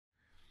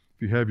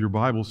If you have your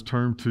Bibles,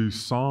 turn to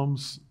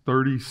Psalms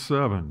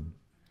 37.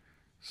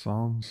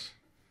 Psalms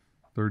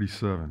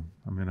 37.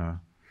 I'm in a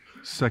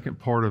second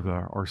part of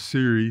our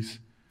series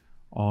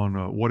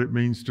on what it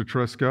means to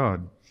trust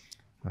God.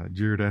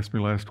 Jared asked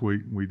me last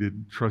week, we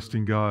did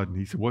Trusting God, and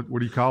he said, what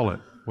do you call it?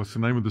 What's the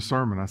name of the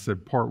sermon? I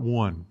said, Part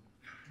 1.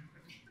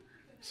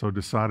 So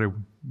decided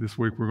this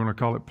week we're going to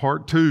call it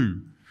Part 2.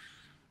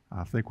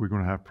 I think we're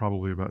going to have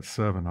probably about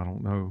 7. I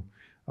don't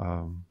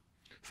know.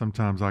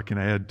 Sometimes I can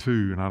add 2,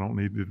 and I don't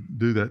need to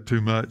do that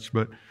too much.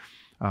 But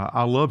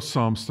I love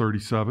Psalms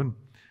 37.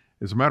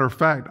 As a matter of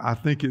fact, I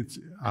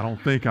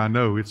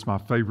know it's my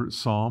favorite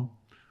psalm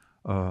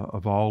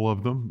of all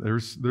of them.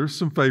 There's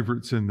some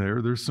favorites in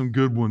there. There's some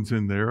good ones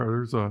in there.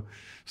 There's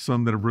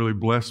some that have really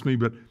blessed me.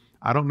 But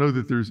I don't know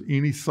that there's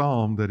any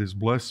psalm that has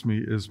blessed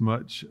me as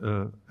much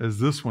as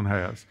this one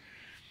has.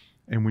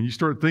 And when you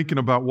start thinking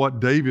about what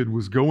David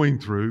was going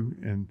through,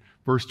 in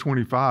verse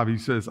 25, he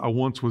says, I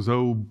once was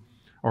old,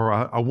 or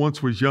I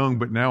once was young,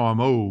 but now I'm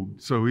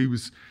old. So he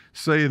was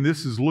saying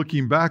this is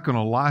looking back on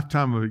a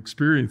lifetime of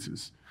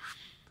experiences.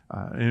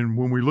 And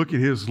when we look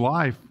at his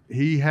life,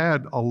 he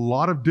had a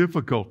lot of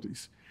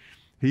difficulties.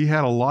 He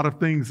had a lot of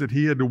things that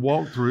he had to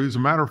walk through. As a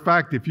matter of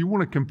fact, if you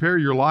want to compare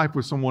your life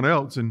with someone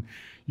else and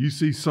you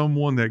see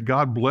someone that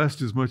God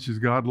blessed as much as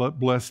God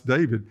blessed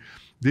David,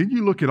 then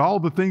you look at all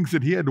the things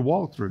that he had to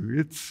walk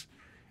through.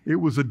 It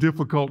was a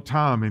difficult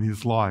time in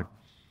his life.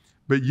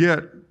 But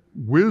yet,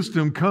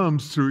 wisdom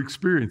comes through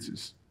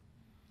experiences.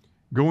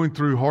 Going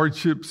through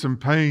hardships and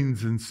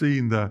pains and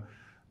seeing the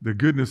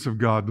goodness of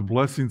God, the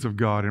blessings of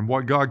God, and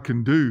what God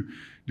can do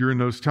during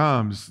those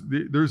times.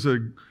 There's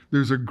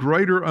a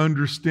greater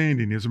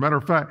understanding. As a matter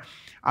of fact,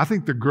 I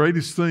think the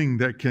greatest thing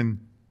that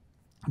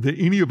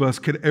any of us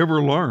could ever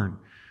learn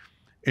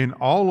in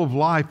all of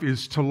life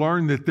is to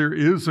learn that there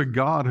is a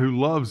God who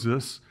loves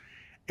us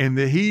and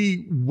that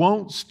He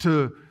wants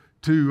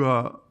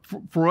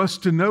for us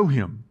to know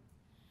Him.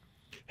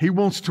 He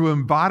wants to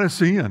invite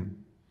us in.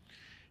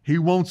 He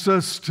wants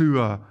us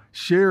to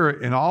share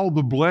in all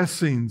the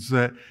blessings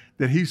that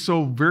He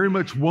so very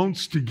much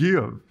wants to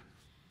give.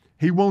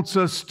 He wants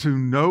us to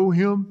know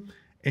Him,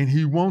 and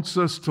He wants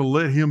us to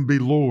let Him be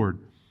Lord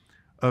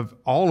of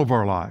all of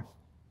our life.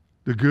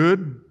 The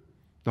good,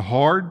 the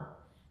hard,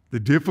 the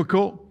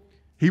difficult.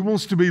 He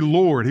wants to be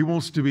Lord. He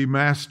wants to be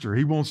Master.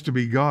 He wants to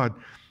be God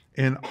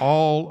in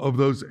all of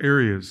those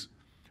areas.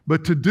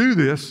 But to do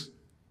this,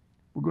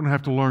 we're going to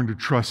have to learn to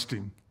trust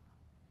Him.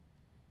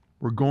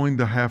 We're going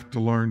to have to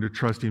learn to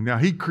trust Him. Now,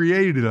 He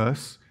created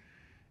us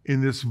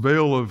in this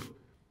veil of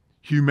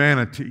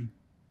humanity.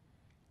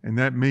 And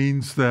that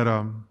means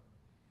that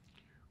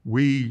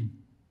we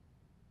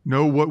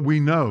know what we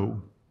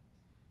know,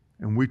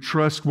 and we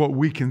trust what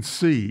we can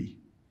see.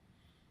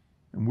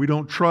 And we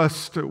don't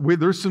trust,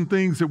 there's some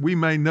things that we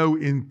may know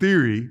in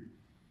theory,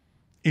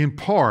 in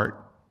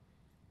part,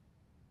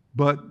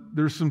 but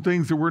there's some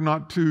things that we're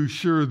not too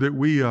sure that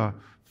we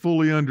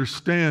fully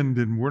understand,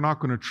 and we're not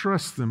going to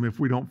trust them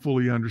if we don't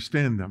fully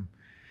understand them.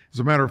 As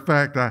a matter of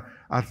fact,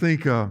 I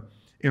think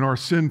in our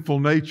sinful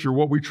nature,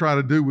 what we try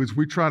to do is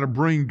we try to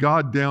bring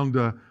God down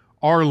to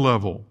our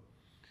level,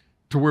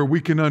 to where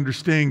we can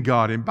understand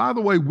God. And by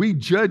the way, we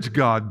judge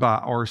God by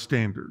our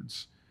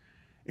standards.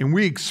 And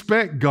we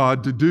expect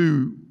God to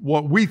do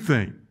what we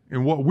think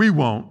and what we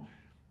want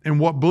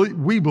and what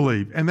we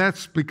believe. And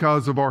that's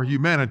because of our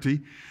humanity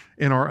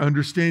and our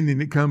understanding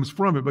that comes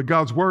from it. But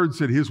God's Word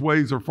said His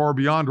ways are far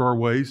beyond our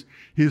ways.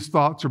 His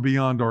thoughts are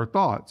beyond our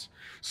thoughts.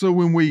 So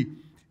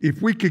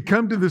if we could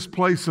come to this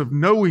place of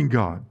knowing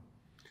God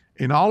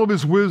in all of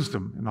His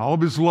wisdom and all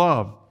of His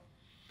love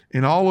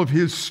and all of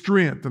His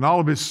strength and all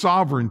of His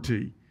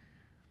sovereignty,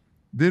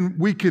 then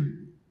we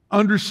could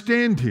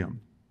understand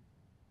Him.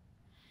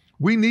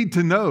 We need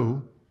to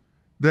know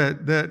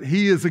that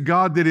He is a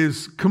God that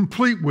is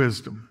complete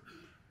wisdom.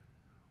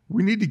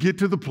 We need to get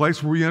to the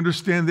place where we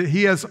understand that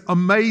He has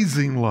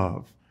amazing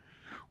love.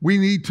 We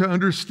need to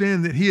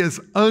understand that He has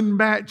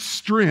unmatched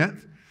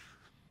strength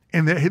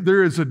and that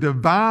there is a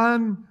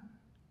divine,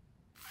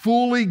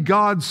 fully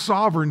God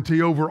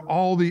sovereignty over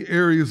all the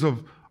areas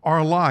of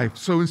our life.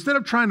 So instead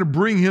of trying to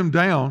bring Him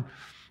down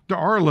to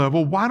our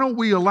level, why don't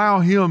we allow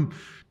Him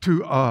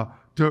to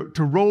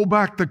roll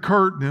back the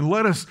curtain and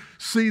let us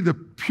see the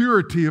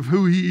purity of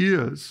who He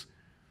is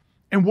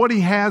and what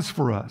He has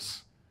for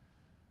us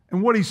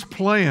and what He's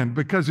planned,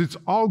 because it's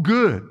all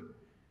good.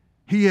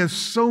 He has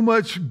so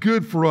much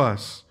good for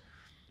us,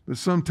 but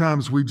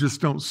sometimes we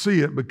just don't see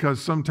it,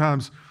 because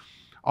sometimes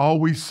all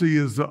we see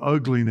is the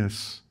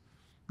ugliness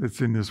that's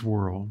in this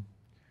world.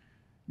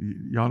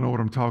 Y'all know what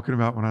I'm talking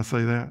about when I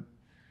say that?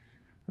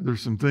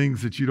 There's some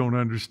things that you don't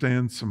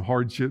understand, some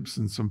hardships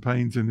and some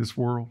pains in this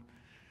world.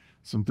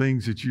 Some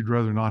things that you'd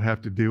rather not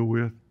have to deal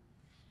with.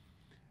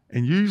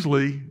 And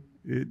usually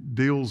it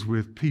deals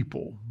with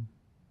people.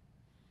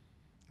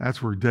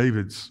 That's where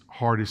David's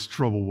hardest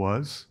trouble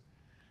was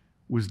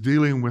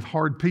dealing with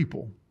hard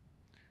people.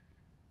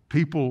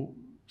 People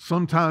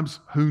sometimes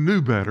who knew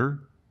better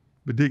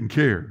but didn't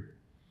care.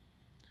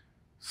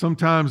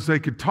 Sometimes they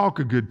could talk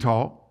a good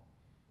talk,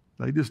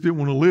 They just didn't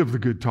want to live the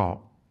good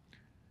talk.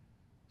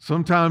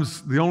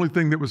 Sometimes the only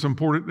thing that was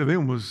important to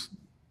them was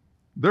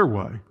their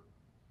way.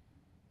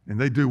 And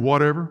they do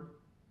whatever,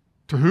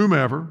 to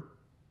whomever,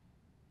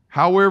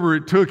 however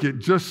it took it,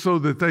 just so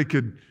that they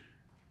could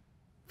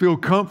feel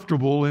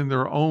comfortable in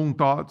their own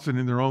thoughts and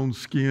in their own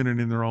skin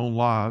and in their own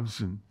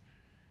lives. And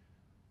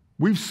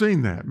we've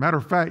seen that. Matter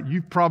of fact,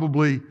 you've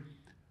probably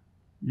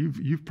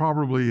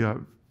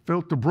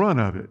felt the brunt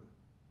of it.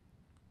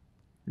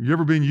 Have you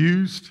ever been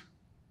used?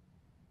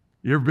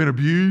 You ever been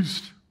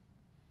abused?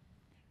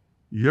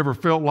 You ever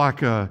felt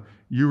like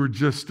you were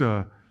just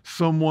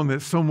someone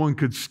that someone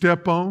could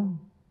step on?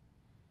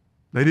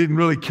 They didn't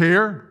really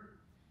care?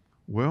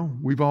 Well,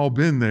 we've all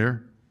been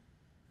there.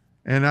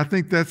 And I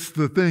think that's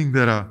the thing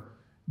that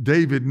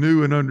David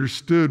knew and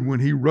understood when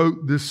he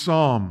wrote this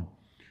psalm.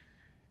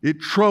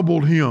 It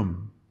troubled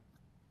him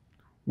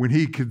when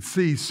he could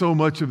see so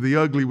much of the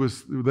ugly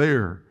was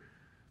there,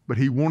 but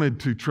he wanted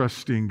to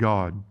trust in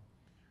God.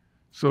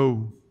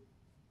 So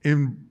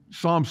in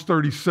Psalms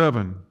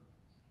 37,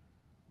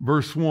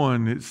 verse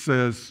 1, it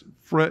says,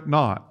 "Fret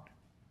not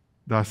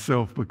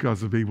thyself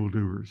because of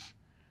evildoers,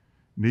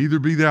 neither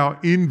be thou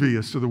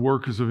envious of the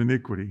workers of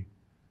iniquity,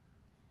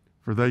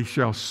 for they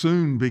shall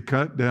soon be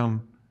cut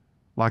down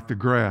like the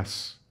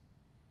grass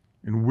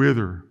and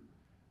wither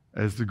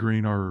as the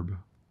green herb."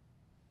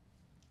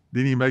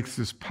 Then he makes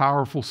this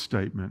powerful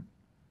statement.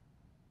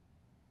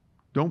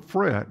 Don't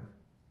fret,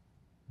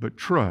 but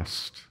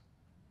trust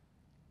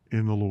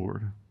in the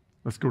Lord.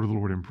 Let's go to the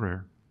Lord in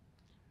prayer.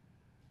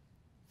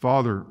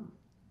 Father,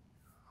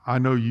 I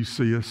know you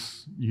see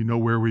us. You know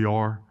where we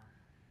are.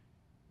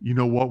 You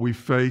know what we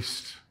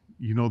faced.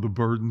 You know the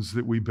burdens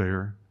that we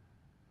bear.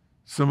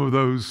 Some of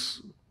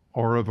those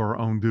are of our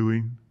own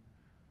doing.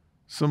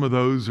 Some of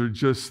those are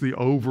just the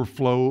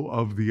overflow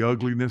of the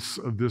ugliness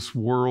of this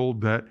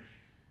world that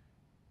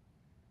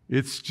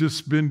it's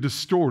just been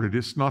distorted.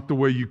 It's not the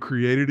way you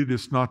created it.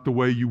 It's not the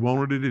way you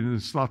wanted it. And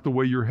it's not the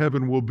way your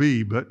heaven will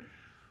be. But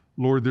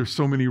Lord, there's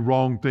so many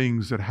wrong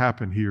things that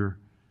happen here.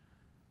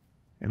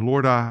 And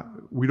Lord,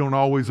 we don't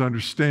always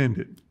understand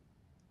it.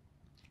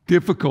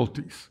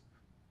 Difficulties.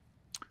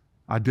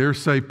 I dare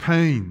say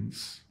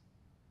pains.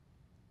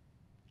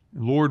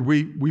 And Lord,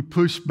 we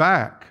push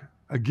back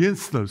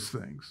against those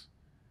things.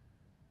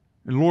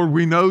 And Lord,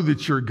 we know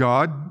that you're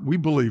God. We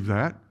believe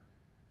that.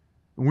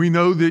 And we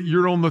know that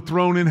you're on the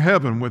throne in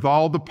heaven with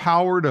all the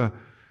power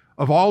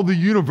of all the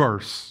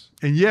universe.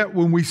 And yet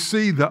when we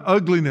see the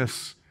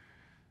ugliness,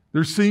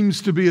 there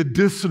seems to be a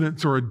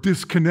dissonance or a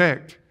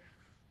disconnect.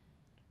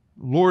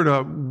 Lord,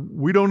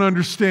 we don't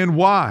understand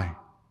why.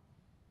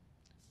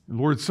 And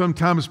Lord,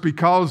 sometimes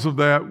because of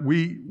that,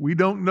 we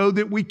don't know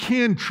that we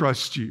can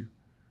trust you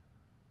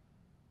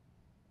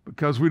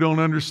because we don't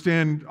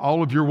understand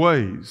all of your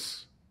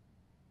ways.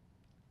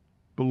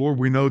 But Lord,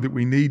 we know that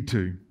we need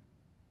to.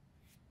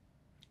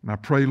 And I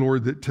pray,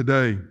 Lord, that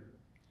today,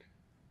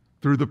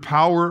 through the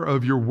power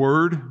of your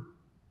word,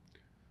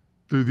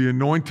 through the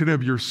anointing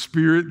of your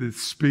Spirit that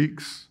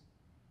speaks,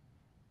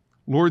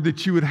 Lord,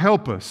 that you would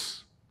help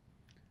us.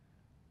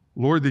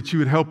 Lord, that you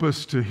would help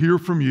us to hear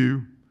from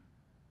you.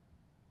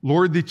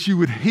 Lord, that you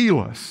would heal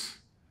us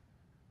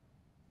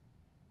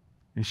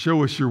and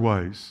show us your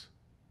ways.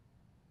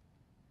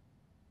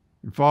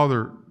 And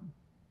Father,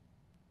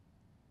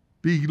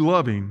 be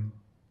loving,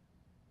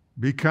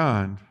 be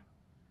kind,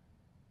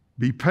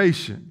 be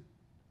patient,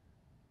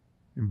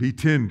 and be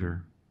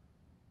tender.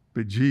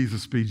 But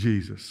Jesus be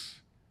Jesus.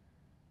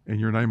 In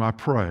your name I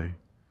pray.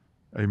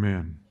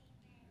 Amen.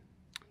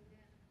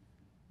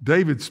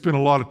 David spent a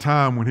lot of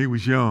time when he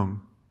was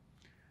young.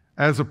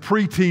 As a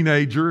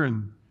pre-teenager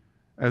and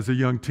as a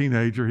young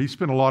teenager, he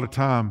spent a lot of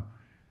time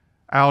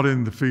out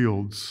in the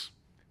fields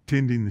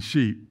tending the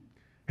sheep.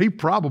 He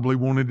probably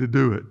wanted to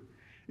do it.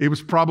 It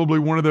was probably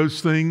one of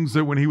those things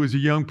that when he was a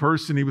young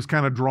person, he was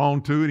kind of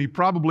drawn to, and he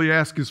probably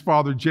asked his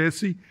father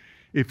Jesse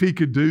if he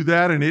could do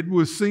that, and it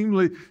seemed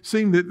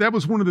that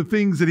was one of the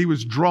things that he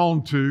was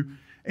drawn to,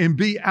 and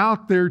be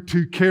out there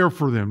to care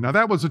for them. Now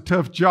that was a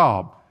tough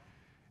job.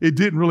 It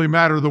didn't really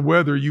matter the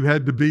weather, you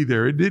had to be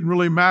there. It didn't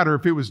really matter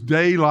if it was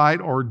daylight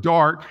or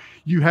dark,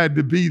 you had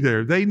to be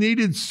there. They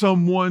needed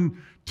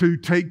someone to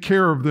take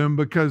care of them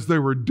because they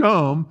were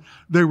dumb,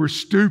 they were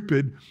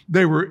stupid,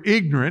 they were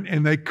ignorant,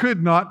 and they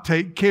could not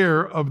take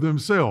care of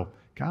themselves.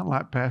 Kind of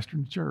like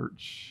pastoring the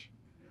church.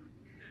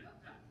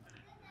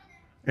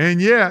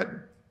 And yet,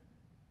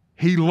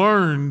 he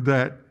learned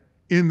that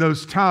in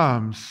those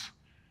times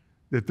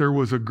that there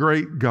was a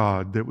great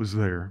God that was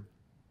there.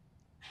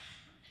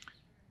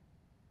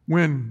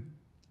 When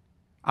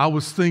I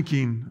was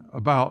thinking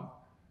about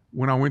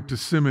when I went to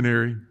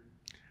seminary,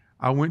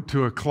 I went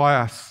to a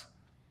class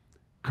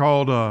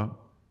called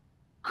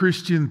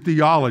Christian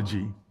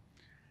Theology.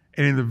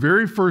 And in the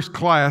very first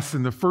class,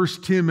 in the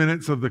first 10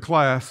 minutes of the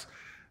class,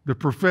 the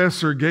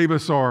professor gave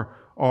us the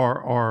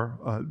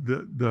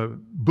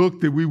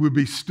book that we would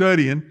be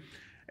studying,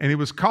 and it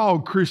was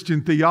called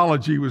Christian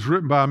Theology. It was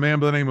written by a man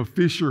by the name of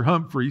Fisher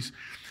Humphreys.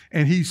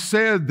 And he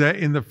said that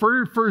in the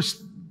very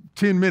first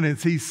 10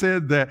 minutes, he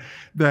said that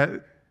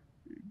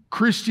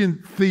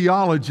Christian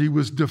theology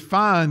was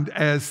defined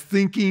as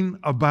thinking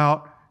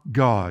about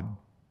God.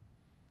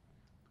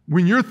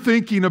 When you're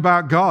thinking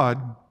about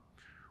God,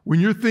 when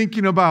you're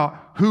thinking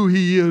about who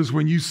He is,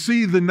 when you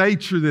see the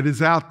nature that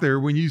is out there,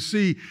 when you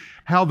see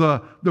how the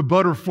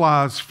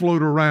butterflies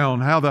float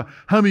around, how the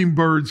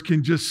hummingbirds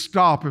can just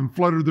stop and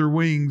flutter their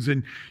wings,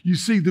 and you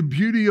see the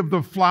beauty of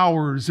the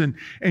flowers, and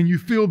you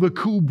feel the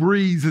cool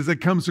breeze as it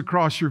comes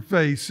across your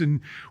face.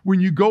 And when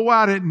you go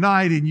out at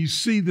night and you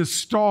see the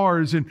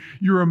stars and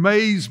you're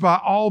amazed by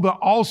all the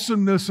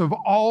awesomeness of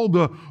all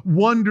the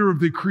wonder of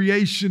the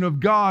creation of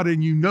God,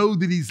 and you know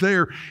that He's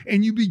there,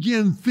 and you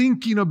begin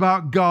thinking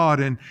about God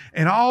and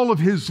all of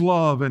His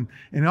love and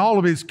all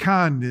of His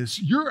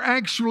kindness, you're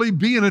actually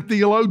being a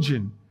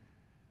theologian.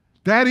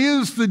 That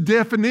is the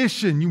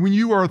definition. When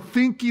you are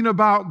thinking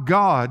about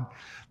God,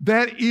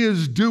 that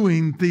is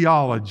doing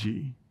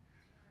theology.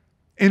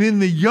 And in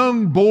the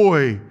young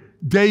boy,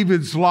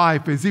 David's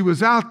life, as he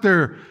was out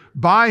there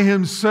by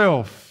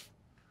himself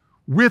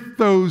with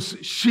those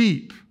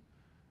sheep,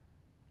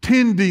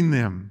 tending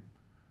them,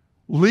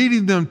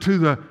 leading them to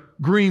the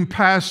green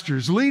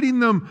pastures,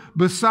 leading them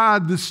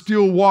beside the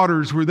still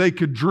waters where they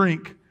could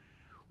drink,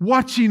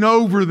 watching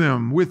over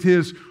them with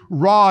his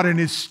rod and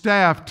his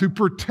staff to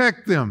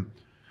protect them.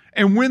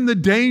 And when the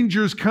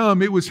dangers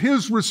come, it was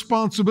his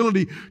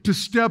responsibility to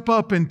step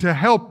up and to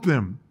help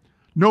them,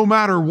 no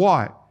matter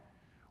what.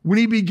 When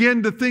he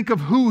began to think of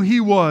who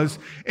he was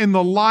in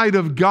the light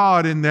of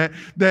God, and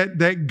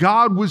that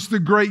God was the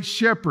great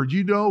shepherd,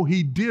 you know,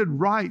 he did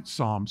write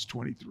Psalms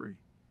 23.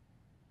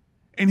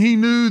 And he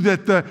knew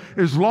that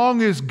as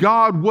long as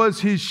God was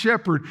his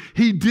shepherd,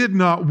 he did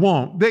not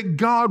want, that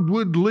God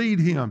would lead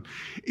him.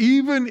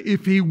 Even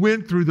if he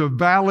went through the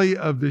valley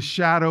of the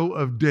shadow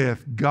of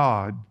death,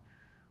 God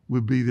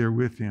would be there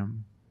with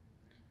him.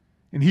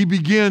 And he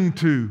began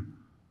to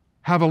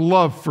have a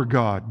love for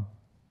God.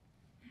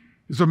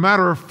 As a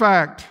matter of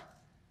fact,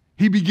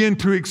 he began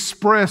to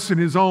express in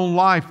his own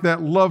life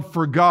that love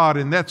for God,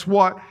 and that's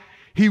what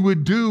he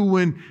would do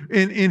when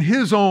in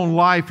his own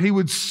life. He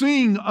would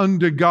sing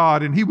unto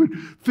God, and he would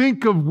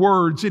think of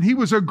words, and he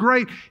was a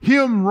great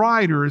hymn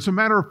writer. As a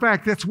matter of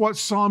fact, that's what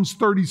Psalms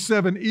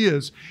 37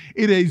 is.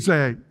 It is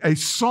a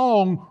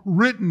song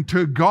written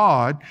to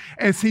God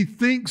as he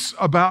thinks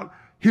about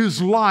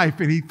his life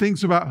and he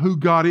thinks about who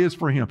God is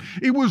for him.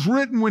 It was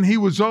written when he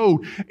was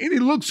old, and he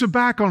looks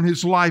back on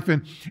his life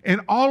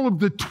and all of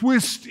the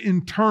twists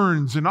and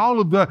turns and all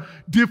of the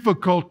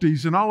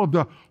difficulties and all of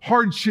the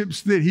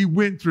hardships that he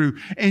went through.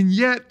 And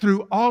yet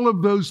through all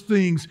of those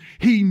things,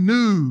 he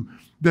knew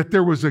that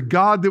there was a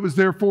God that was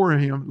there for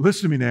him.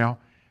 Listen to me now.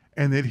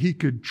 And that he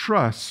could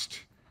trust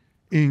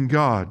in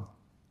God.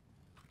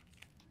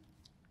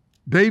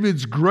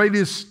 David's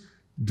greatest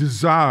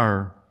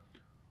desire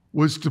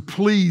was to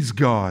please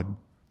God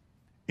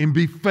and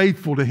be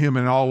faithful to Him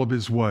in all of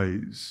His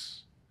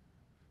ways.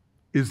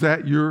 Is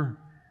that your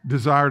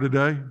desire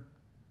today?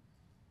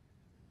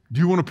 Do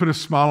you want to put a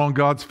smile on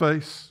God's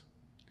face?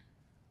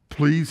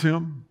 Please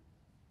Him?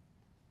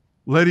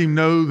 Let Him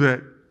know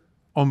that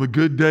on the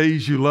good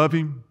days you love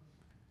Him,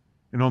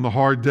 and on the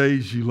hard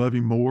days you love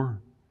Him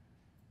more.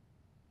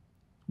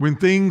 When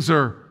things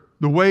are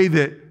the way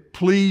that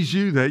please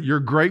you, that you're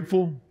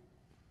grateful.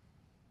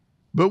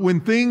 But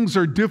when things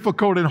are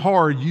difficult and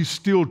hard, you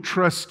still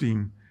trust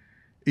Him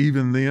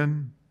even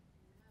then.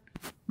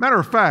 Matter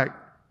of fact,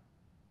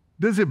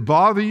 does it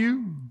bother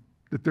you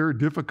that there are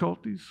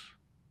difficulties?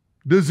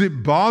 Does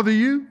it bother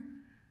you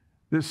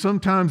that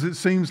sometimes it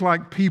seems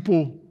like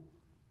people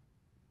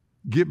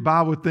get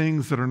by with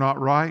things that are not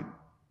right?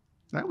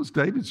 That was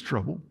David's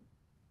trouble.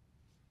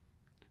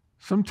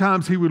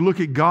 Sometimes he would look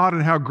at God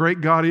and how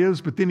great God is,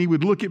 but then he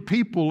would look at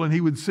people and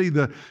he would see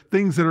the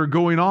things that are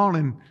going on,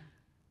 and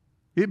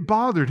it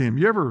bothered him.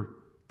 You ever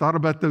thought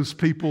about those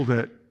people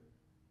that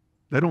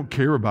they don't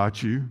care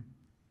about you?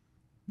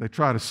 They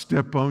try to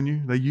step on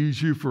you. They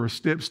use you for a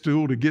step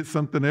stool to get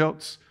something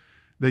else.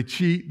 They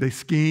cheat. They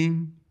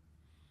scheme.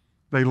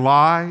 They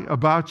lie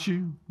about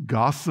you,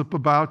 gossip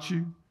about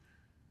you,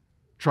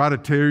 try to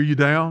tear you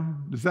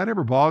down. Does that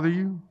ever bother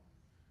you?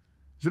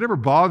 Does it ever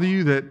bother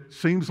you that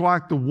seems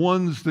like the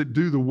ones that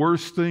do the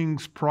worst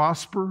things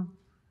prosper?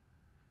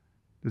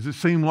 Does it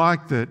seem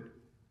like that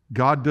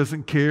God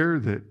doesn't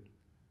care?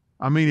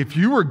 If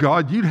you were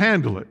God, you'd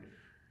handle it.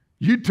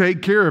 You'd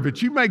take care of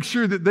it. You make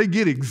sure that they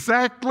get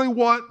exactly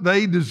what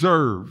they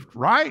deserved,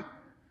 right?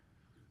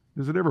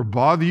 Does it ever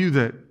bother you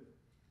that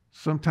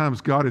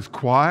sometimes God is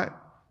quiet,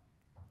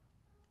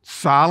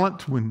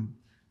 silent when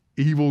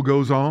evil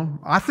goes on?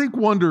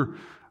 Wonder,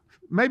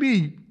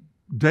 maybe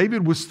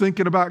David was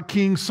thinking about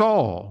King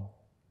Saul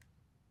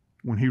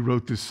when he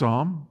wrote this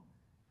psalm.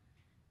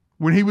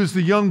 When he was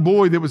the young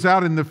boy that was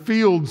out in the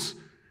fields,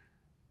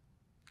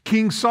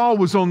 King Saul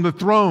was on the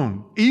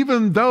throne,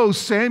 even though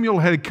Samuel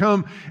had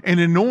come and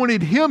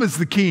anointed him as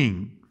the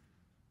king.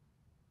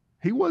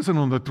 He wasn't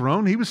on the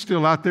throne. He was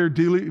still out there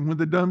dealing with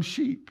the dumb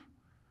sheep.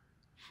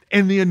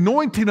 And the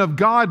anointing of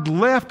God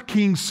left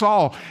King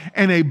Saul,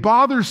 and a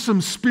bothersome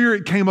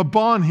spirit came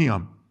upon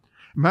him.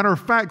 Matter of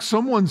fact,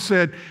 someone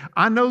said,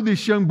 I know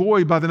this young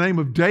boy by the name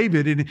of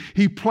David, and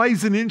he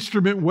plays an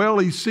instrument well,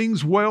 he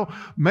sings well.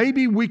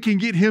 Maybe we can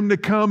get him to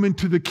come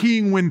into the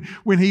king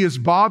when he is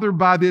bothered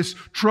by this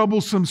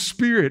troublesome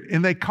spirit.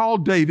 And they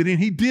called David, and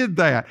he did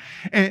that.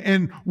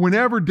 And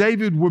whenever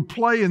David would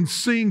play and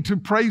sing to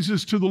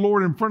praises to the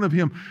Lord in front of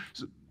him,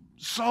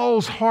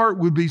 Saul's heart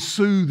would be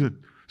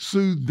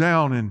soothed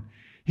down, and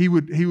he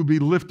would be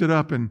lifted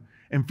up and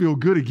feel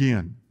good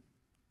again.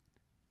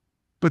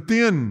 But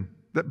then,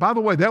 by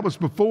the way, that was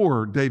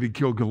before David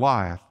killed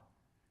Goliath.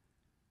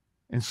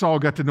 And Saul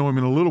got to know him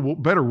in a little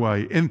better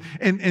way.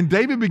 And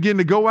David began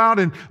to go out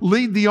and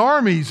lead the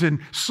armies, and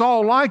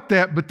Saul liked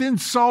that. But then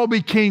Saul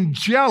became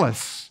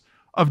jealous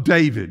of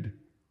David.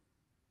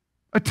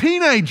 A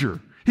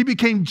teenager. He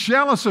became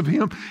jealous of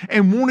him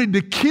and wanted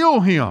to kill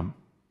him.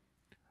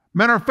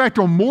 Matter of fact,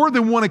 on more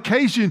than one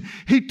occasion,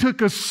 he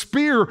took a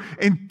spear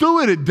and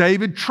threw it at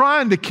David,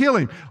 trying to kill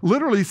him.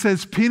 Literally, it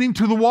says, pin him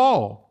to the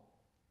wall.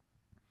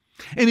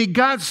 And he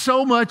got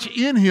so much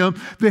in him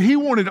that he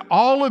wanted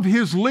all of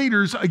his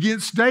leaders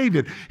against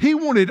David. He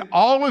wanted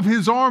all of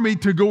his army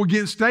to go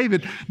against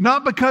David,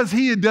 not because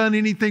he had done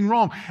anything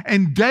wrong.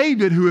 And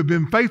David, who had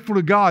been faithful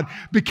to God,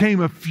 became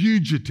a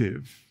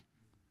fugitive.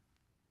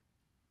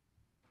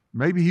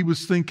 Maybe he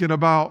was thinking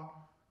about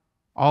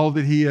all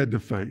that he had to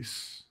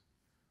face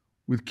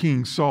with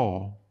King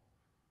Saul.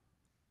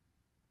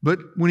 But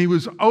when he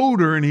was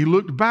older and he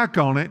looked back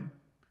on it,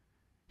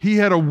 he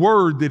had a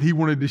word that he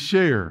wanted to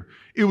share.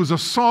 It was a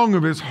song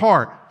of his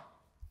heart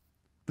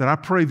that I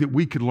pray that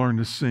we could learn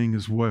to sing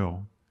as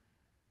well.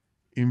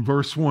 In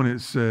verse 1 it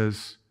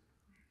says,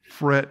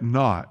 fret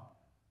not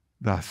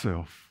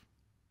thyself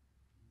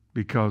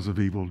because of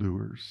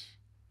evildoers.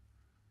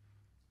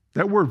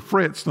 That word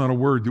fret's not a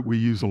word that we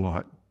use a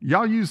lot.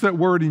 Y'all use that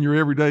word in your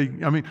everyday.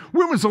 I mean,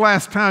 when was the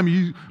last time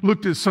you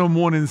looked at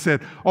someone and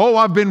said, oh,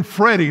 I've been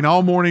fretting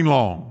all morning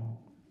long?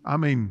 I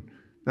mean,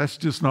 that's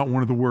just not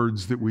one of the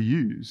words that we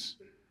use.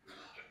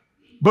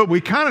 But we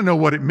kind of know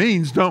what it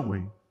means, don't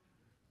we?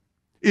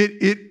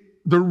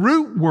 The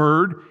root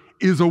word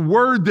is a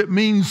word that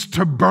means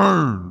to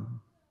burn.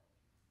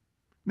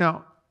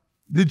 Now,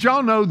 did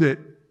y'all know that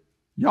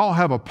y'all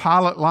have a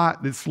pilot light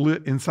that's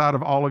lit inside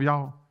of all of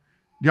y'all?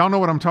 Y'all know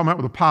what I'm talking about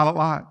with a pilot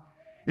light?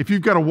 If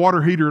you've got a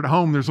water heater at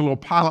home, there's a little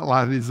pilot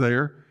light that is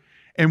there.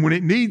 And when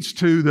it needs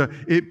to,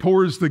 it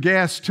pours the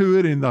gas to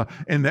it and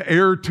the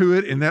air to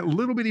it, and that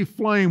little bitty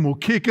flame will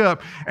kick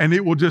up, and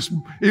it will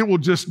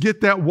just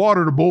get that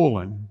water to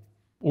boiling.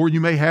 Or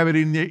you may have it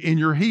in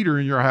your heater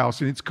in your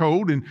house, and it's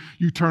cold, and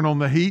you turn on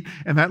the heat,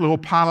 and that little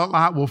pilot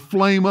light will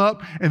flame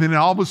up, and then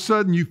all of a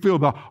sudden you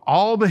feel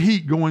all the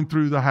heat going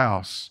through the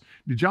house.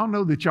 Did y'all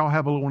know that y'all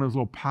have one of those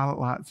little pilot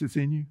lights that's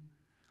in you?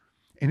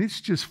 And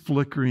it's just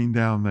flickering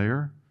down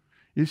there.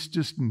 It's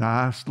just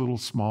nice little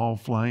small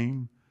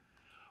flame.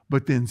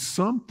 But then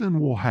something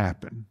will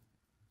happen.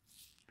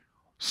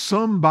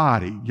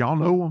 Somebody, y'all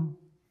know them,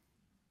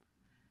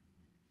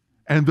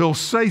 and they'll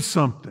say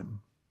something.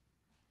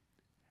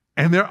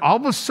 And all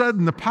of a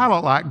sudden the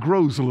pilot light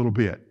grows a little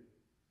bit.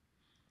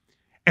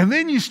 And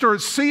then you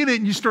start seeing it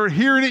and you start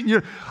hearing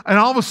it, and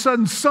all of a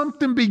sudden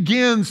something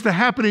begins to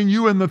happen in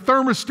you, and the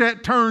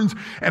thermostat turns,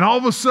 and all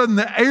of a sudden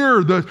the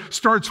air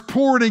starts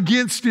pouring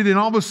against it, and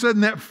all of a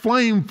sudden that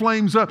flame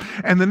flames up,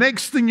 and the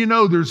next thing you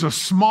know, there's a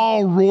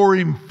small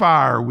roaring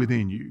fire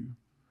within you.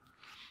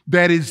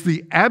 That is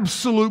the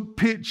absolute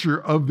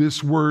picture of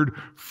this word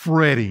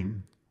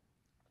fretting.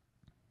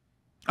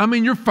 I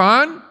mean, you're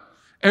fine.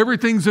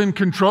 Everything's in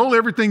control.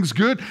 Everything's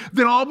good.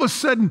 Then all of a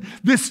sudden,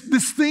 this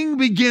thing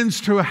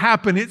begins to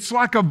happen. It's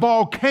like a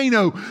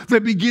volcano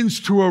that begins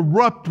to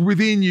erupt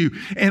within you.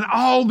 And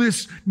all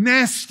this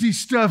nasty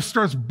stuff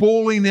starts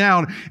boiling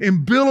out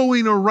and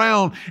billowing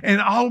around.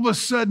 And all of a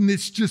sudden,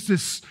 it's just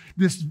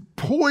this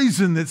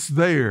poison that's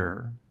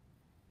there.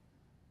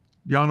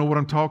 Y'all know what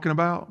I'm talking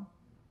about?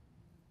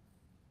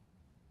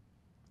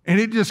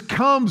 And it just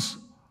comes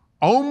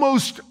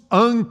almost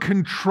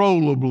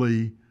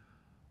uncontrollably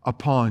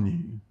upon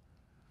you.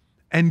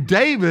 And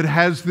David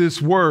has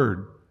this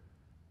word,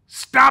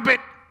 stop it,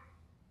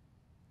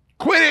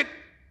 quit it.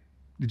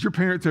 Did your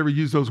parents ever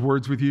use those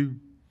words with you?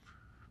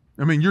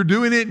 I mean, you're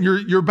doing it and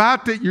you're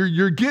about to,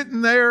 you're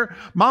getting there.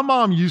 My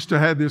mom used to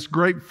have this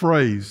great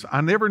phrase.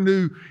 I never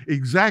knew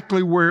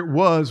exactly where it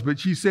was, but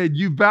she said,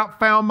 you've about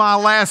found my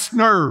last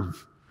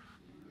nerve.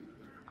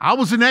 I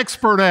was an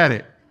expert at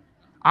it.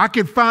 I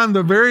could find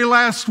the very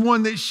last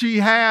one that she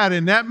had,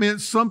 and that meant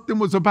something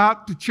was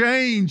about to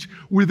change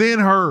within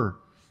her.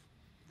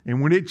 And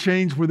when it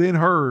changed within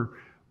her,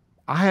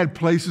 I had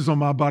places on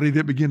my body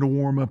that began to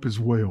warm up as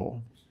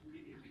well.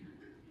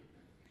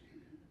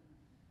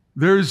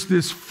 There's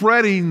this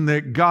fretting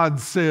that God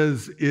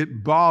says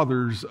it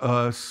bothers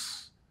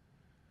us,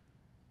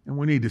 and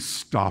we need to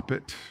stop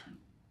it.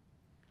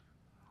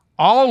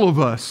 All of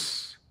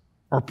us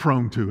are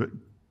prone to it.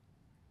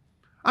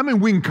 I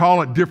mean, we can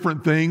call it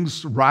different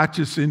things,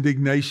 righteous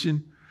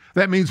indignation.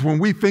 That means when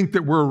we think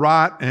that we're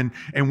right and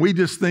we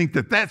just think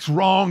that that's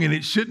wrong and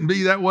it shouldn't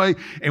be that way,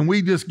 and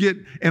we just get,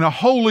 in a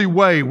holy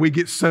way, we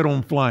get set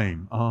on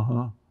flame.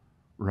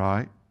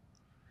 Right?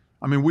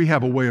 I mean, we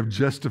have a way of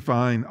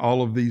justifying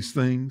all of these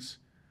things.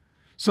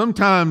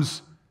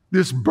 Sometimes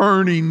this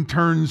burning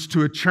turns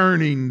to a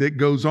churning that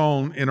goes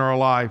on in our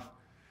life,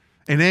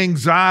 and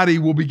anxiety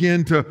will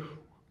begin to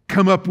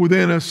come up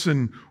within us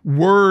and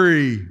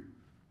worry,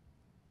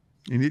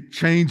 and it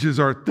changes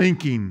our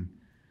thinking,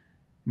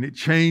 and it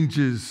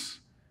changes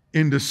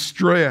into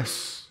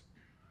stress.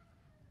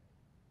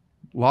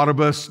 A lot of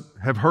us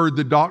have heard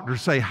the doctor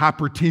say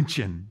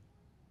hypertension.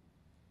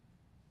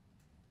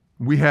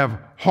 We have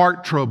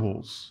heart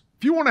troubles.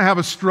 If you want to have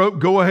a stroke,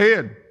 go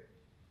ahead.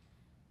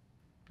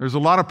 There's a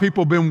lot of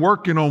people been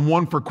working on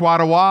one for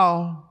quite a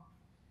while.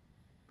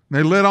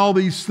 They let all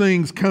these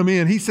things come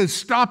in. He says,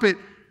 stop it.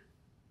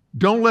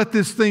 Don't let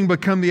this thing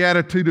become the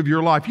attitude of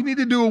your life. You need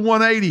to do a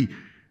 180.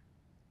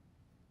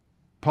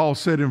 Paul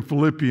said in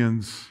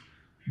Philippians,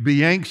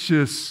 be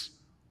anxious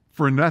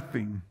for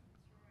nothing,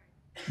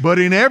 but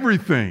in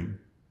everything,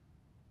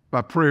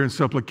 by prayer and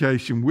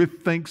supplication,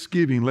 with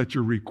thanksgiving, let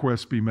your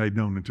requests be made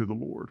known unto the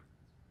Lord.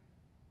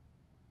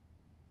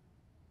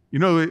 You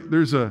know,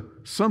 there's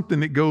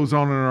something that goes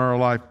on in our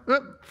life.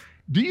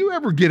 Do you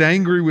ever get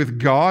angry with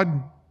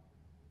God?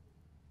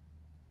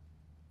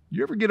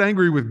 You ever get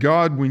angry with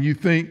God when you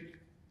think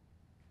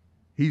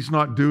He's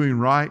not doing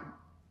right?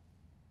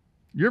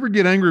 You ever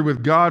get angry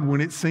with God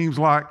when it seems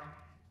like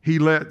He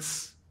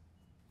lets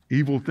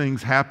evil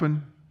things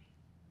happen?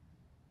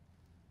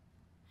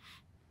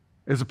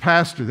 As a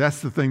pastor,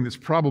 that's the thing that's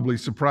probably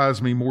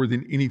surprised me more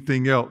than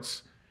anything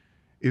else,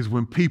 is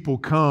when people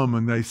come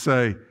and they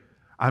say,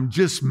 I'm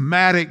just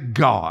mad at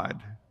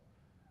God.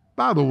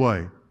 By the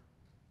way,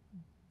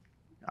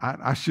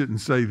 I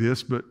shouldn't say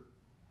this, but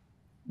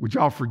would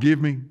y'all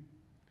forgive me?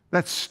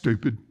 That's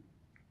stupid.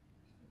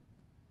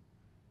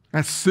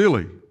 That's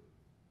silly.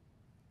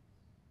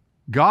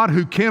 God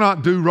who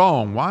cannot do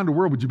wrong, why in the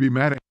world would you be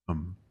mad at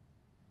Him?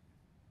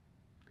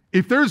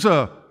 If there's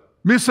a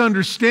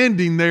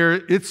misunderstanding there,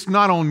 it's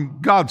not on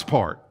God's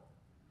part.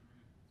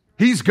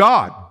 He's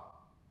God.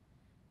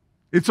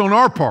 It's on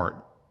our part.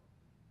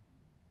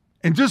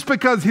 And just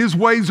because His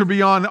ways are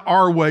beyond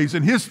our ways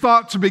and His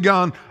thoughts are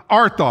beyond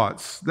our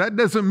thoughts, that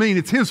doesn't mean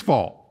it's His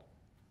fault.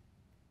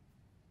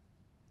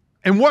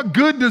 And what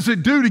good does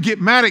it do to get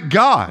mad at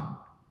God?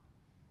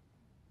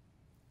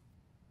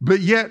 But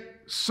yet,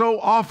 so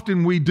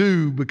often we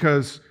do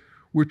because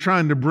we're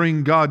trying to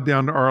bring God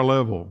down to our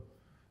level.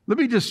 Let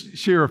me just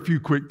share a few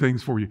quick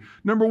things for you.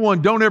 Number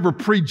one, don't ever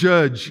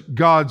prejudge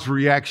God's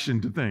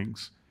reaction to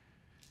things.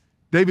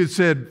 David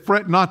said,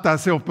 fret not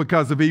thyself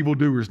because of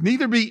evildoers,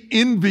 neither be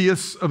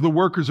envious of the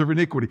workers of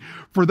iniquity,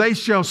 for they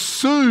shall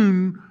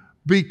soon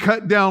be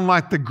cut down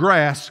like the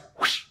grass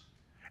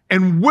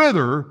and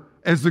wither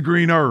as the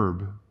green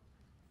herb.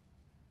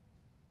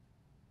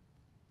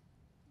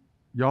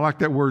 Y'all like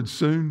that word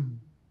soon?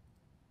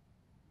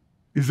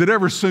 Is it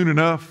ever soon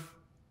enough?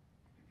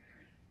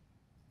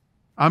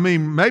 I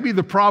mean, maybe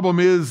the problem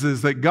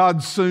is that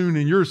God's soon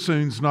and your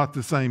soon's not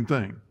the same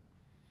thing.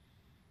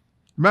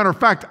 Matter of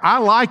fact, I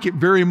like it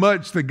very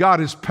much that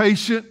God is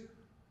patient,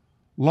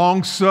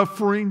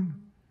 long-suffering,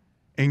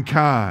 and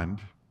kind.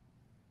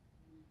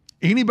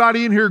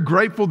 Anybody in here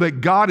grateful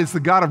that God is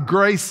the God of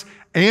grace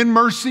and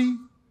mercy?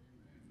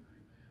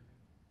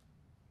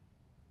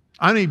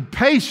 I mean,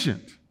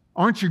 patient.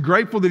 Aren't you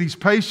grateful that He's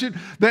patient?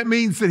 That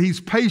means that He's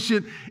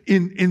patient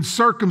in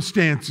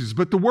circumstances.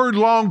 But the word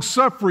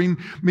long-suffering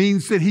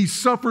means that He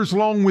suffers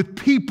long with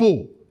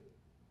people.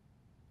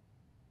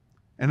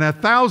 And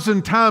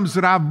 1,000 times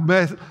that I've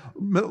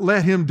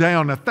let Him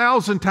down,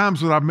 1,000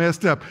 times that I've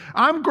messed up,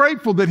 I'm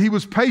grateful that He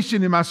was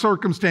patient in my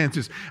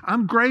circumstances.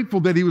 I'm grateful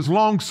that He was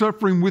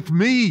long-suffering with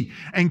me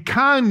and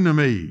kind to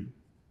me.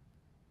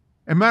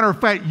 And matter of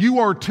fact, you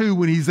are too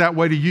when He's that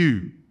way to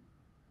you.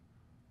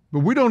 But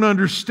we don't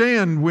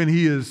understand when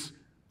He is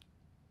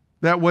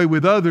that way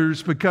with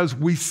others because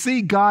we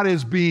see God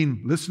as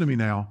being, listen to me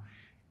now,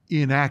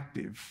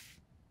 inactive.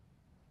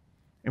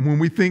 And when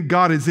we think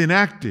God is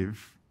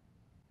inactive,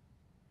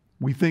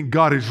 we think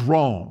God is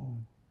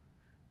wrong.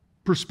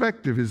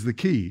 Perspective is the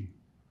key.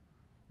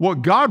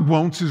 What God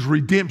wants is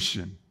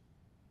redemption.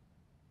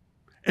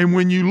 And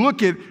when you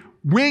look at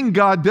when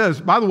God does,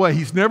 by the way,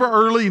 He's never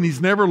early and He's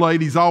never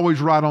late. He's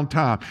always right on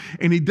time.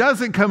 And He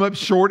doesn't come up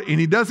short and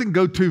He doesn't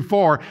go too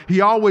far.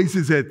 He always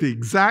is at the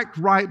exact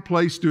right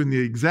place doing the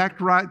exact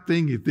right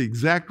thing at the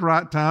exact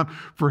right time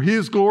for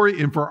His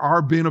glory and for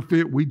our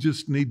benefit. We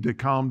just need to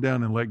calm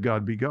down and let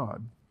God be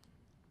God.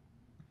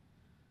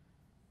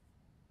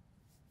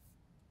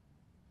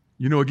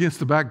 You know, against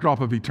the backdrop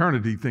of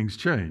eternity, things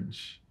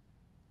change.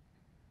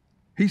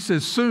 He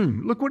says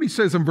soon. Look what He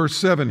says in verse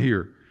 7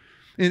 here.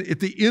 And at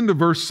the end of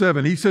verse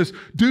 7, He says,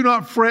 do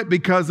not fret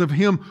because of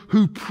him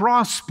who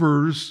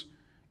prospers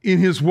in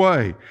his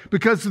way,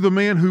 because of the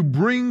man who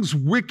brings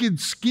wicked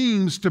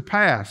schemes to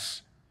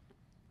pass.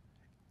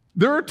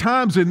 There are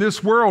times in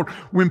this world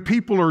when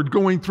people are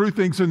going through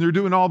things and they're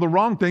doing all the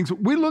wrong things.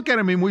 We look at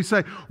them and we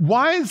say,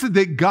 why is it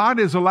that God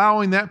is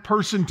allowing that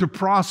person to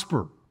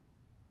prosper?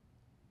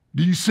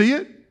 Do you see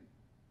it?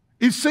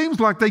 It seems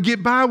like they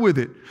get by with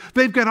it.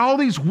 They've got all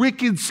these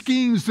wicked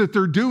schemes that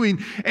they're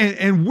doing,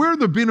 and we're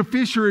the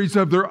beneficiaries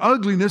of their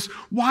ugliness.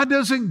 Why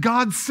doesn't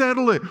God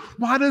settle it?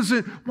 Why is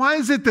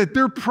it that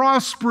they're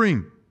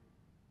prospering?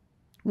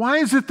 Why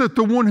is it that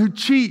the one who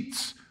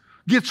cheats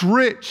gets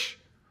rich?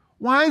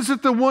 Why is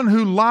it the one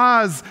who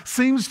lies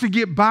seems to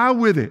get by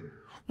with it?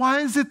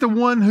 Why is it the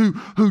one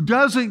who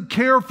doesn't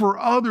care for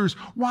others?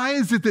 Why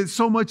is it that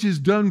so much is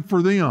done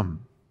for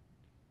them?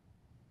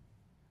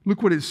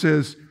 Look what it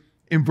says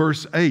in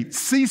verse 8.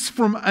 Cease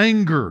from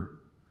anger.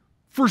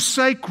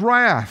 Forsake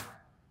wrath.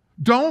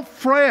 Don't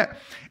fret.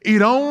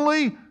 It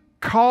only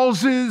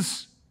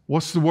causes,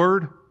 what's the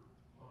word?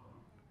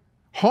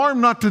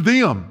 Harm not to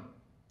them.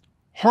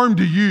 Harm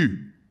to you.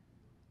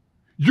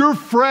 You're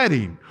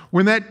fretting.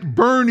 When that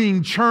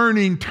burning,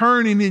 churning,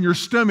 turning in your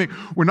stomach,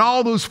 when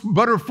all those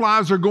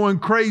butterflies are going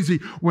crazy,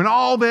 when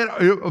all that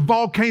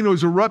volcano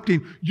is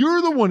erupting,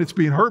 you're the one that's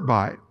being hurt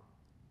by it.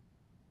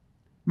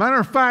 Matter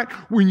of fact,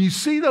 when you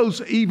see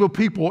those evil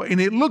people and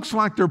it looks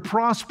like they're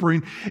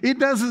prospering, it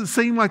doesn't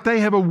seem like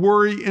they have a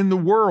worry in the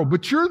world,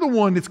 but you're the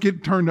one that's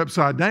getting turned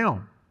upside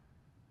down.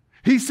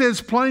 He says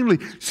plainly,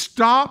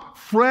 stop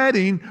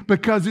fretting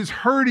because it's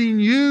hurting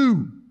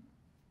you.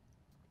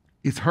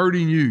 It's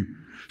hurting you.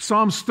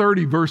 Psalms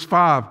 30 verse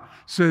 5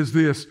 says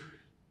this,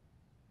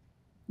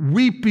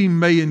 weeping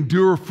may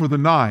endure for the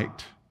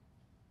night,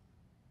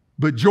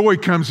 but joy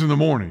comes in the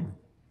morning.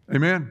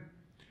 Amen?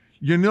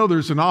 You know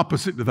there's an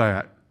opposite to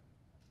that.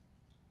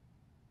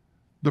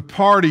 The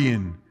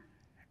partying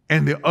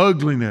and the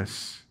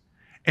ugliness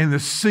and the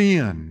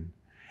sin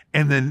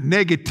and the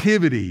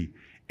negativity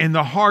and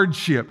the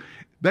hardship,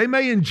 they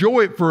may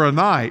enjoy it for a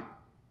night,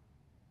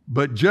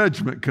 but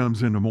judgment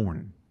comes in the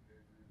morning.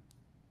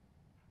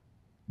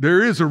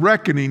 There is a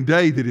reckoning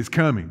day that is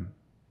coming.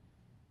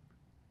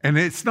 And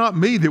it's not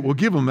me that will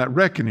give them that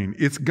reckoning.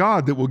 It's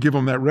God that will give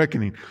them that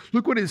reckoning.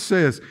 Look what it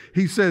says.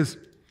 He says,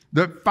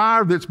 the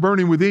fire that's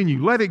burning within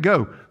you, let it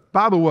go.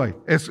 By the way,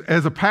 as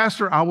a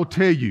pastor, I will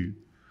tell you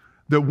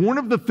that one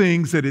of the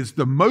things that is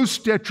the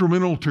most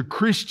detrimental to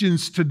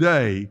Christians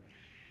today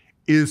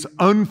is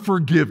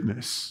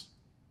unforgiveness.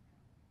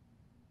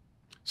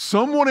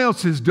 Someone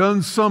else has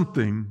done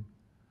something,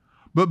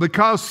 but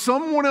because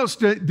someone else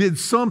did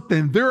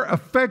something, they're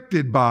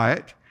affected by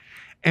it.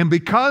 And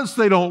because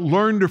they don't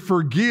learn to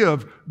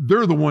forgive,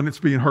 they're the one that's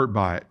being hurt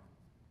by it.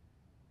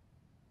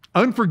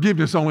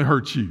 Unforgiveness only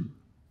hurts you.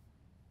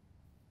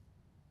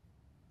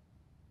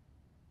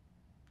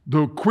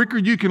 The quicker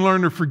you can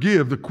learn to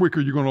forgive, the quicker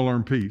you're going to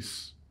learn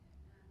peace.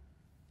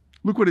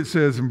 Look what it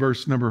says in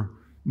verse number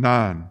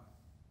 9.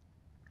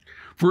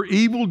 For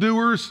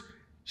evildoers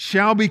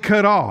shall be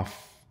cut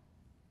off.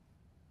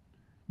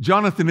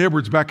 Jonathan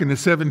Edwards, back in the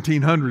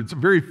 1700s, a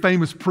very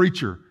famous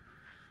preacher,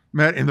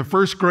 Matt, in the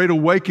First Great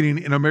Awakening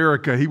in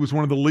America, he was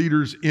one of the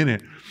leaders in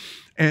it.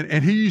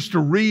 And he used to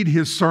read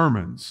his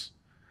sermons.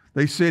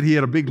 They said he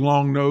had a big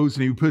long nose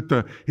and he would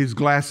put his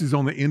glasses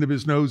on the end of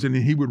his nose and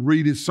he would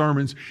read his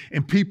sermons.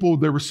 And people,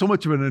 there was so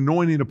much of an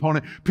anointing upon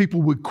it,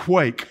 people would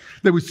quake.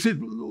 They would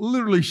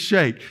literally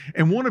shake.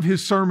 And one of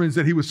his sermons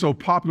that he was so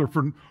popular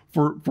for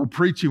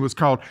preaching was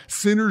called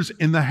Sinners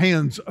in the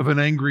Hands of an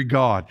Angry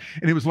God.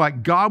 And it was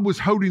like God was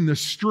holding the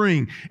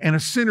string and a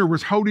sinner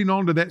was holding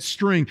onto that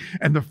string,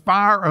 and the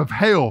fire of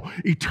hell,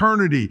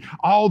 eternity,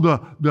 all the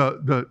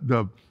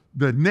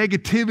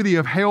negativity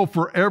of hell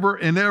forever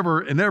and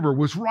ever and ever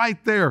was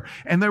right there.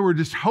 And they were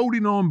just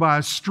holding on by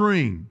a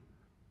string.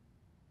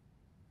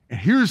 And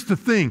here's the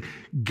thing.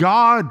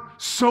 God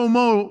so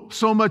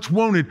much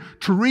wanted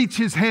to reach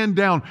his hand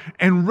down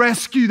and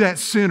rescue that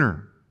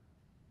sinner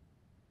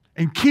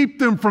and keep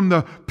them from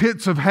the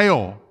pits of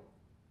hell.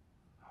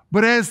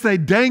 But as they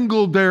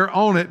dangled there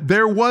on it,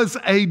 there was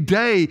a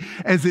day,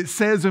 as it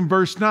says in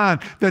verse 9,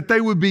 that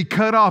they would be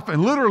cut off.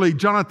 And literally,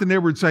 Jonathan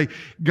Edwards say,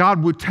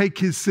 God would take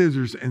his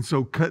scissors and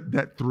so cut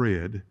that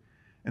thread,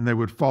 and they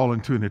would fall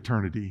into an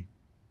eternity,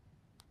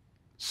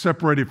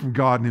 separated from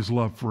God and his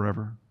love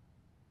forever.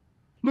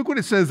 Look what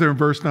it says there in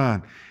verse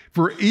 9.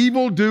 For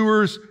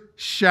evildoers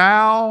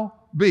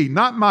shall be,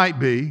 not might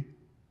be.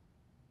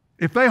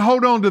 If they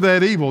hold on to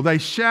that evil, they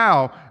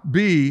shall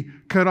be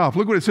cut off.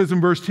 Look what it says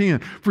in verse 10.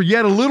 For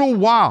yet a little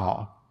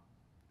while,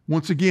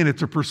 once again,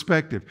 it's a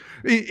perspective.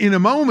 In a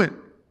moment,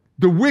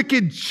 the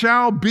wicked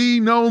shall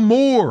be no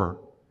more.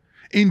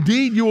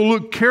 Indeed, you will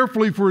look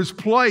carefully for his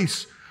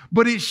place,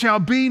 but it shall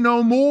be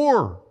no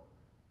more.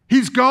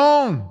 He's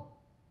gone.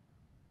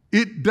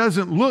 It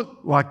doesn't look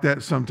like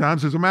that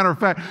sometimes. As a matter of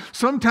fact,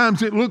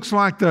 sometimes it looks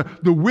like the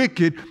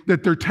wicked,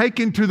 that they're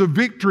taken to the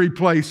victory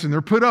place and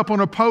they're put up on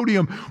a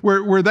podium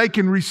where they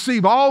can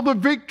receive all the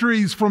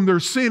victories from their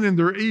sin and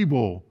their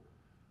evil.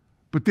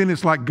 But then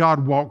it's like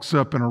God walks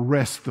up and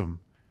arrests them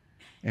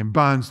and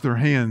binds their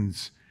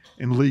hands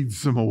and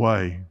leads them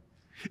away.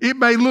 It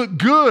may look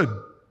good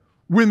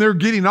when they're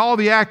getting all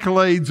the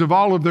accolades of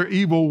all of their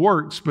evil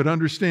works. But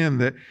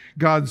understand that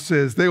God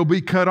says they'll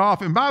be cut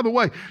off. And by the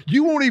way,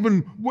 you won't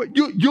even,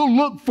 you'll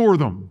look for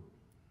them,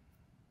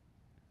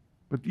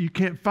 but you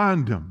can't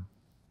find them.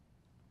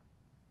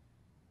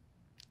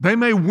 They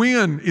may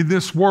win in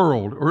this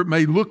world, or it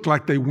may look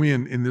like they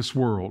win in this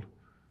world.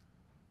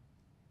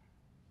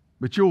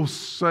 But you'll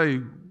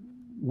say,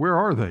 where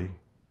are they?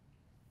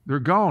 They're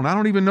gone. I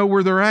don't even know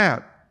where they're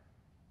at.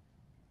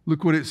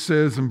 Look what it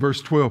says in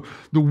verse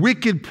 12. The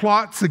wicked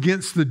plots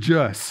against the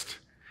just,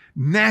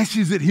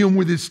 gnashes at him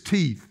with his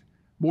teeth.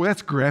 Boy,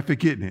 that's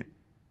graphic, isn't it?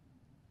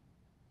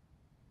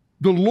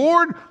 The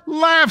Lord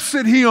laughs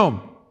at him,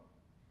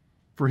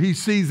 for he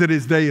sees that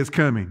his day is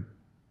coming.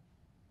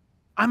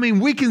 I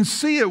mean, we can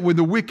see it when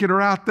the wicked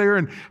are out there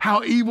and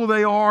how evil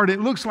they are, and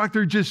it looks like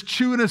they're just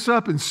chewing us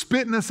up and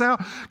spitting us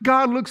out.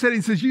 God looks at it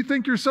and says, you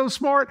think you're so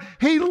smart?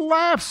 He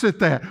laughs at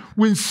that.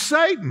 When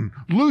Satan,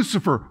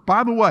 Lucifer,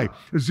 by the way,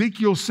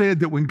 Ezekiel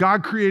said that when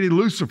God created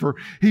Lucifer,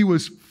 he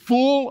was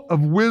full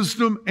of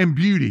wisdom and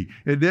beauty.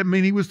 It doesn't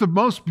mean he was the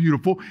most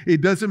beautiful.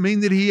 It doesn't mean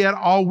that he had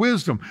all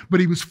wisdom,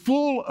 but he was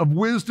full of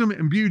wisdom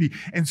and beauty.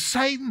 And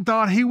Satan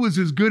thought he was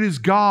as good as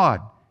God.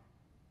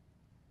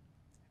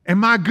 And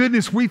my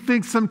goodness, we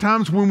think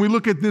sometimes when we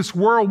look at this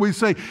world, we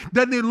say,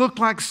 doesn't it look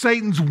like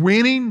Satan's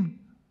winning?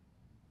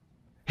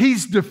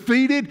 He's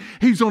defeated.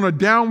 He's on a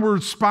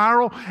downward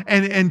spiral.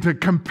 And to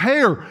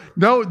compare,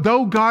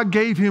 though God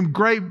gave him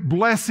great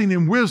blessing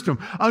and wisdom,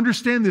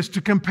 understand this,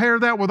 to compare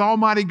that with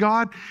Almighty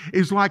God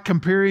is like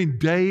comparing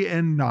day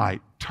and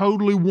night.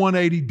 Totally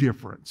 180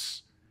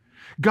 difference.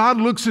 God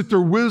looks at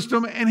their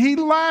wisdom and he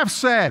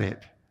laughs at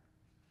it.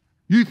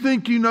 You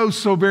think you know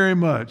so very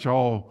much.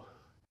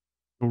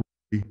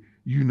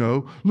 You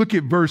know. Look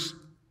at verse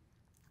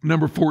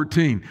number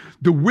 14.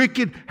 The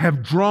wicked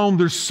have drawn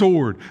their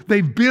sword.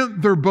 They've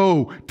bent their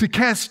bow to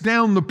cast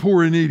down the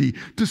poor and needy,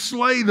 to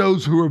slay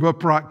those who are of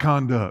upright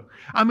conduct.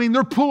 I mean,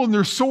 they're pulling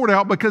their sword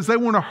out because they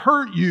want to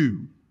hurt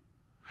you.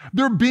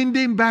 They're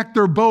bending back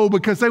their bow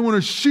because they want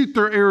to shoot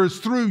their arrows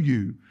through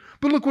you.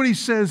 But look what he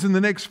says in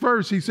the next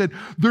verse. He said,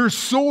 their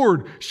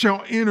sword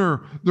shall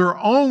enter their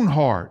own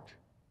heart.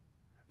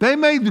 They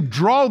may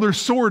draw their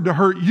sword to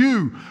hurt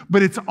you,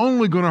 but it's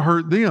only going to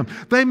hurt them.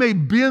 They may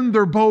bend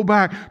their bow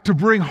back to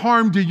bring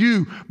harm to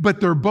you, but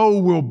their bow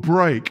will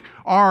break.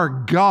 Our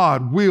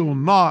God will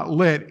not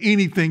let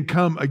anything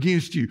come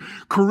against you.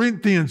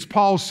 Corinthians,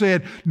 Paul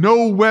said,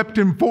 no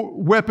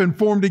weapon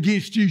formed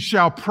against you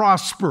shall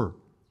prosper.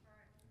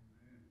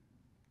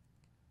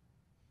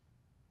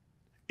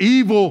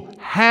 Evil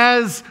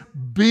has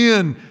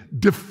been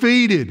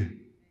defeated.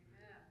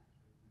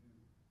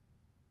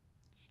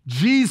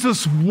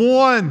 Jesus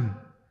won.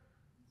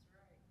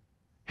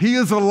 He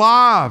is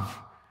alive.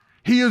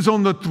 He is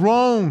on the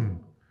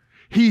throne.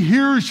 He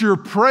hears your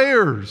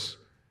prayers.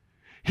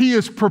 He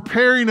is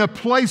preparing a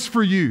place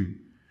for you.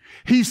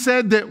 He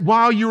said that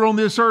while you're on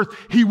this earth,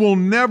 He will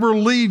never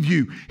leave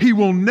you. He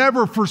will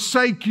never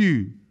forsake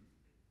you.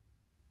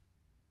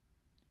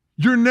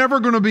 You're never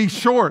going to be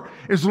short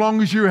as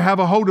long as you have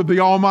a hold of the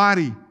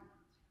Almighty.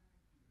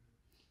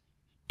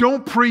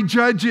 Don't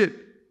prejudge it.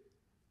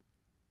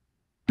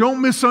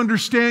 Don't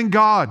misunderstand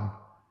God.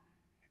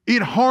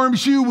 It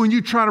harms you when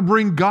you try to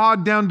bring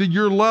God down to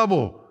your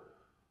level.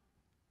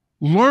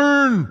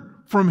 Learn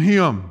from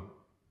Him.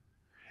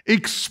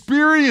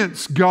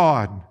 Experience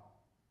God.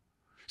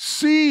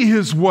 See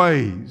His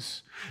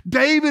ways.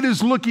 David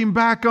is looking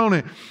back on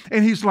it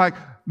and he's like,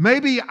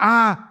 maybe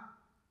I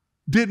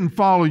didn't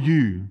follow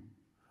you.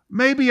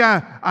 Maybe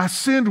I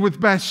sinned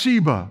with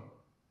Bathsheba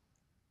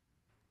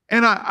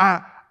and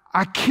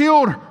I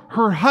killed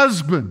her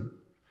husband.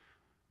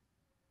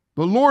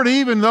 But Lord,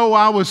 even though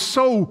I was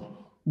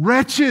so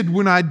wretched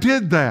when I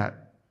did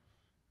that,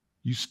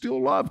 You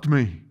still loved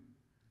me.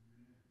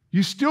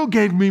 You still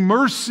gave me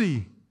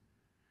mercy.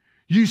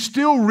 You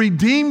still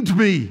redeemed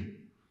me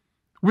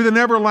with an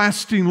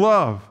everlasting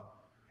love.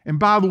 And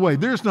by the way,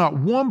 there's not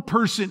one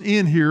person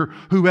in here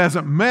who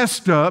hasn't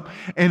messed up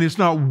and is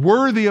not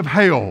worthy of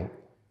hell.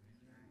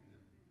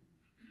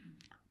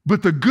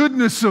 But the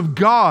goodness of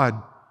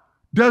God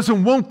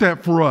doesn't want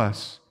that for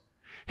us.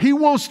 He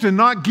wants to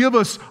not give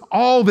us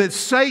all that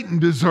Satan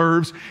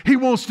deserves. He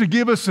wants to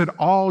give us it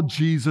all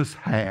Jesus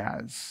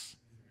has.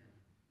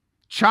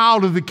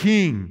 Child of the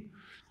King.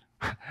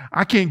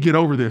 I can't get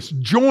over this.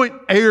 Joint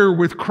heir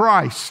with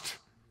Christ.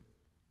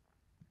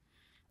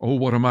 Oh,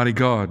 what a mighty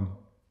God.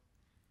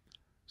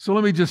 So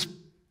let me just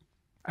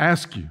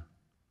ask you.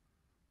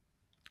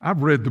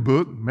 I've read the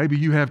book. Maybe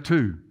you have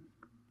too.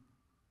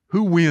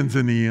 Who wins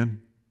in the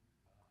end?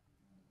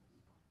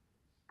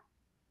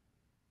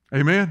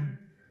 Amen?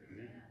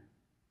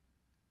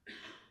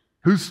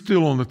 Who's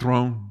still on the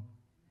throne?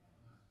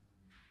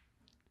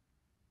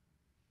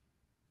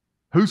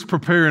 Who's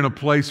preparing a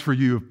place for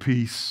you of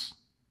peace?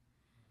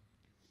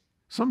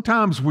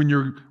 Sometimes when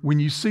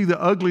you see the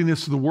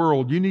ugliness of the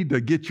world, you need to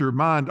get your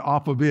mind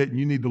off of it and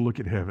you need to look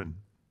at heaven.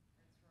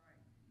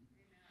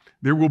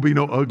 There will be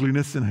no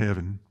ugliness in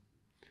heaven.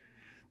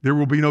 There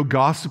will be no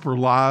gossip or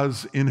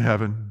lies in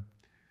heaven.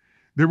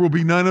 There will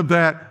be none of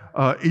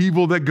that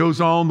evil that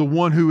goes on, the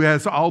one who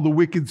has all the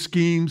wicked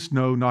schemes.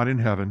 No, not in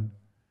heaven.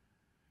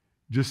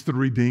 Just the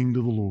redeemed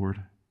of the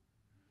Lord,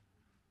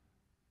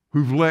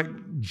 who've let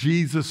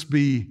Jesus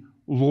be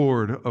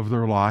Lord of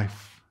their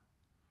life.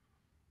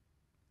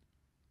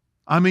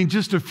 I mean,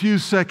 just a few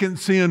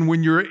seconds in,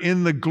 when you're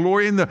in the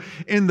glory, in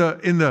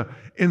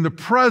the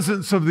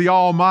presence of the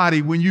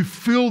Almighty, when you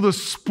feel the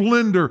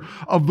splendor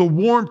of the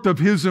warmth of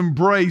His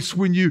embrace,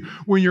 when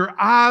your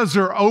eyes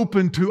are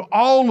open to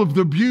all of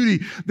the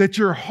beauty that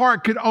your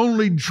heart could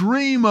only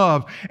dream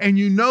of, and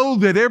you know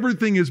that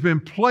everything has been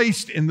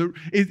placed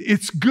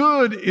it's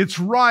good, it's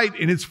right,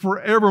 and it's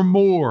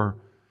forevermore,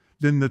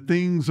 then the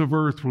things of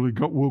earth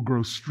will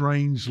grow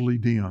strangely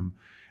dim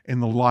in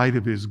the light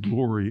of His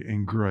glory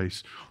and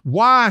grace.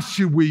 Why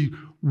should we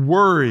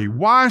worry?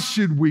 Why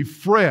should we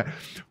fret?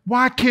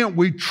 Why can't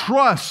we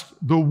trust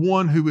the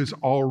one who is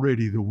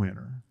already the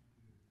winner?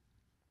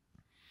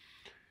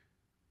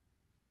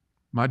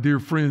 My dear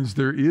friends,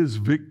 there is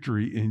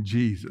victory in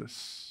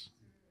Jesus.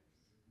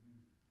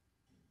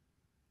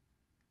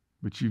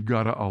 But you've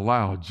got to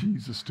allow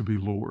Jesus to be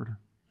Lord.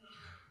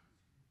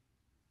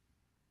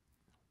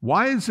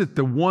 Why is it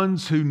the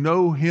ones who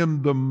know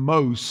Him the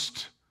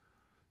most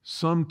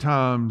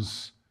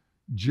sometimes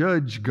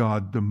judge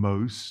God the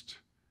most,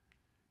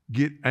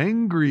 get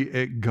angry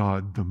at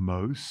God the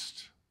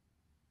most?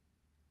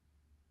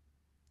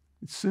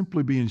 It's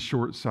simply being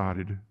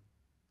short-sighted.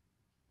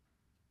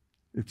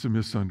 It's a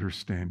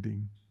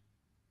misunderstanding.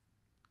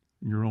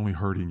 You're only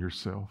hurting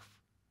yourself.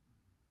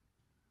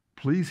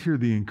 Please hear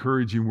the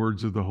encouraging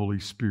words of the Holy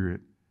Spirit.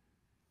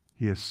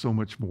 He has so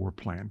much more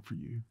planned for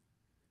you.